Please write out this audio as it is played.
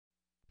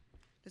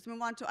Let's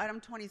move on to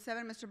item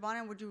 27. Mr.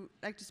 Bonin, would you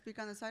like to speak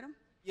on this item?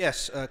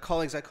 Yes,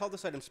 colleagues, I call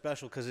this item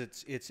special because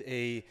it's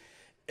a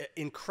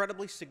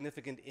incredibly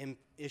significant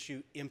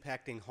issue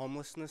impacting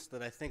homelessness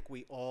that I think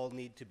we all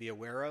need to be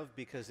aware of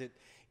because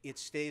it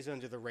stays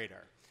under the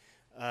radar.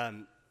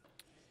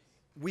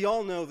 We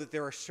all know that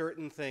there are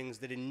certain things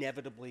that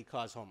inevitably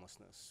cause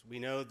homelessness. We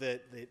know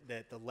that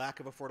the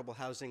lack of affordable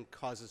housing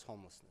causes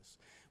homelessness.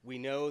 We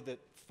know that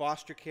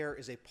foster care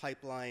is a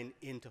pipeline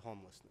into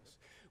homelessness.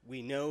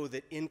 We know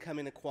that income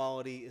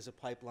inequality is a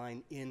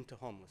pipeline into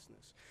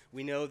homelessness.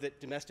 We know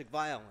that domestic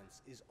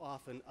violence is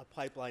often a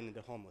pipeline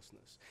into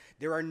homelessness.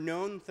 There are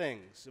known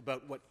things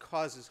about what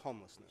causes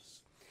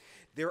homelessness.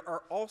 There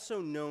are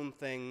also known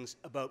things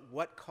about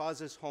what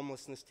causes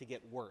homelessness to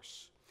get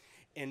worse.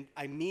 And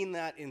I mean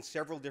that in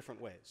several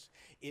different ways.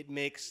 It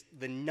makes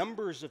the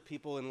numbers of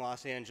people in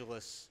Los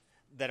Angeles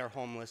that are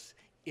homeless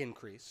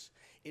increase.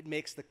 It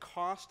makes the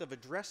cost of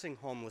addressing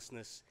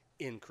homelessness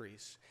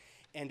increase.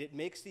 And it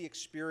makes the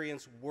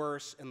experience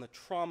worse and the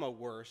trauma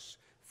worse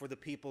for the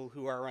people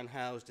who are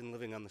unhoused and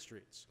living on the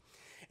streets.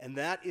 And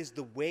that is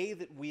the way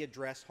that we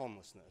address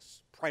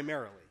homelessness,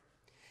 primarily,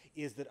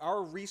 is that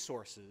our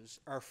resources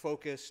are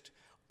focused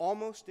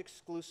almost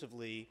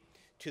exclusively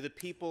to the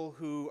people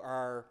who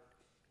are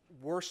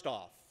worst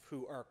off,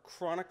 who are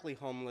chronically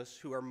homeless,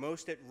 who are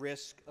most at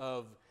risk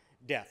of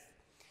death.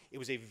 It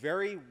was a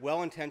very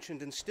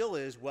well-intentioned and still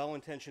is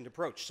well-intentioned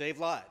approach, save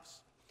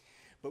lives.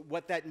 But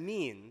what that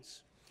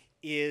means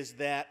is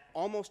that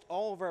almost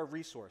all of our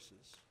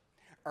resources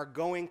are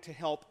going to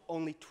help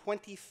only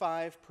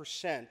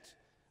 25%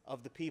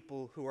 of the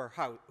people who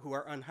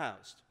are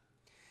unhoused.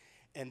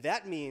 And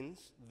that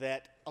means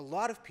that a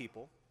lot of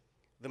people,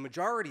 the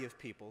majority of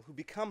people who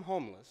become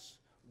homeless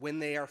when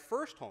they are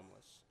first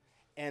homeless,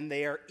 and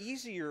they are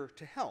easier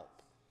to help,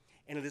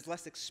 and it is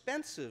less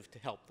expensive to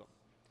help them,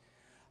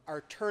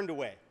 are turned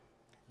away.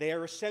 They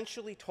are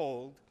essentially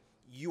told,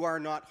 you are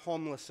not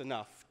homeless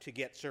enough to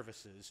get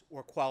services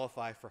or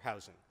qualify for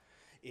housing.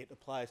 It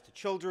applies to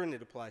children,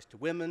 it applies to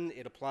women,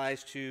 it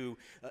applies to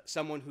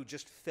someone who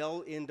just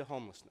fell into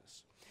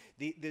homelessness.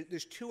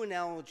 There's two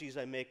analogies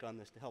I make on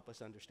this to help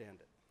us understand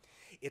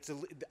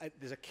it.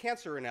 There's a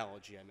cancer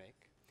analogy I make.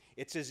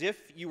 It's as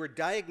if you were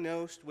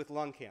diagnosed with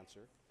lung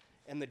cancer,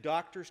 and the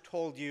doctors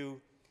told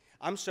you,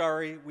 I'm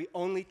sorry, we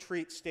only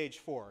treat stage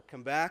 4.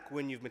 Come back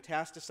when you've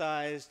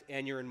metastasized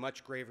and you're in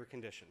much graver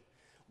condition.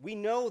 We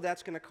know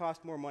that's going to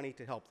cost more money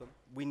to help them.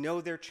 We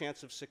know their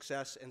chance of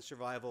success and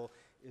survival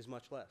is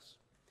much less.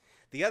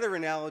 The other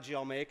analogy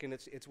I'll make, and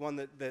it's one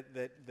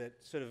that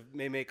sort of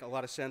may make a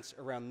lot of sense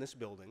around this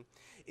building,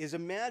 is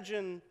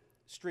imagine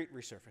street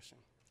resurfacing.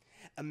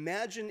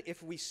 Imagine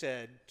if we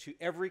said to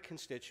every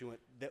constituent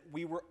that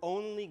we were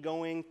only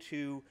going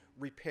to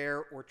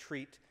repair or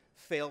treat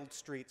failed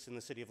streets in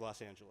the city of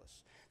Los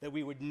Angeles, that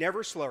we would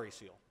never slurry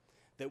seal,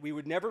 that we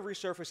would never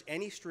resurface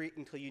any street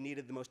until you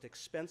needed the most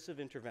expensive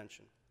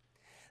intervention.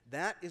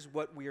 That is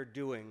what we are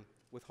doing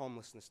with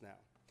homelessness now.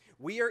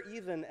 We are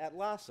even at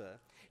LASA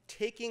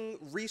taking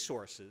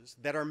resources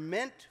that are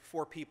meant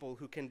for people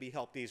who can be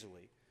helped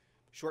easily,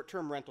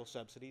 short-term rental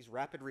subsidies,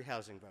 rapid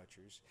rehousing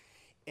vouchers,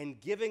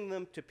 and giving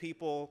them to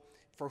people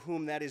for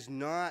whom that is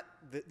not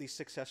the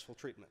successful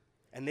treatment.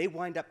 And they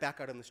wind up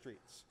back out on the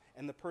streets.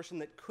 And the person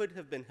that could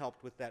have been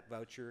helped with that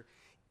voucher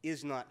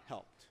is not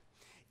helped.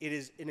 It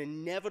is an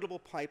inevitable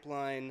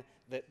pipeline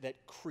that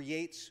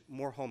creates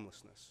more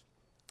homelessness.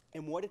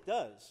 And what it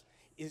does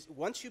is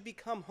once you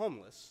become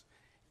homeless,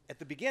 at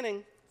the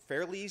beginning,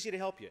 fairly easy to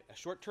help you. A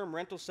short-term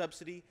rental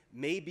subsidy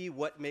may be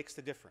what makes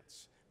the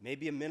difference,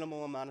 maybe a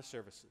minimal amount of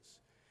services.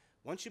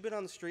 Once you've been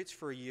on the streets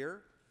for a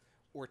year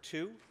or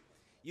two,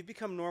 you've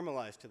become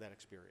normalized to that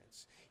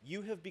experience.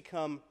 You have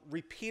become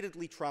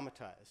repeatedly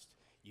traumatized.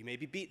 You may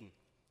be beaten.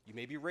 You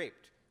may be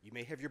raped. You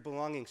may have your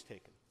belongings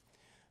taken.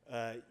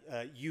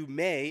 You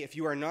may, if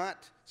you are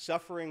not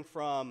suffering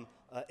from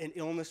an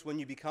illness when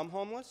you become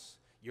homeless,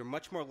 you're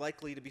much more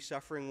likely to be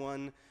suffering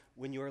one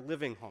when you are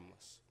living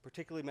homeless,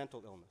 particularly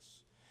mental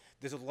illness.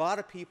 There's a lot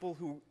of people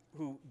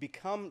who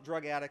become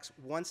drug addicts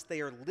once they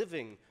are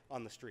living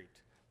on the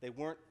street. They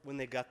weren't when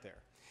they got there.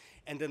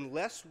 And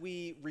unless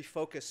we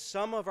refocus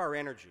some of our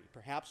energy,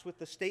 perhaps with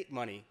the state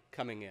money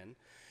coming in,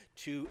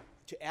 to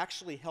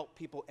actually help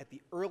people at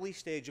the early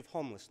stage of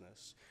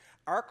homelessness,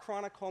 our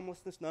chronic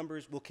homelessness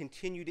numbers will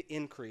continue to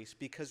increase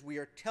because we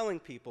are telling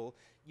people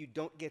you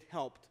don't get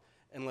helped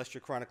unless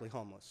you're chronically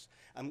homeless.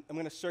 I'm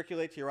going to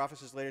circulate to your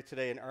offices later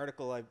today an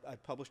article I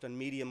published on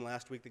Medium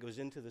last week that goes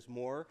into this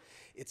more.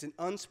 It's an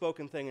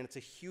unspoken thing, and it's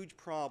a huge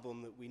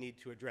problem that we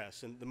need to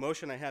address. And the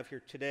motion I have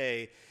here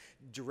today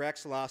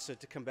directs LASA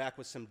to come back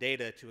with some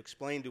data to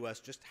explain to us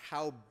just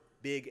how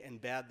big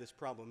and bad this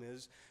problem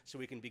is so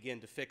we can begin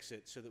to fix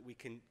it so that we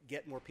can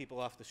get more people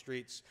off the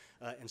streets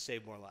and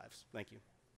save more lives. Thank you.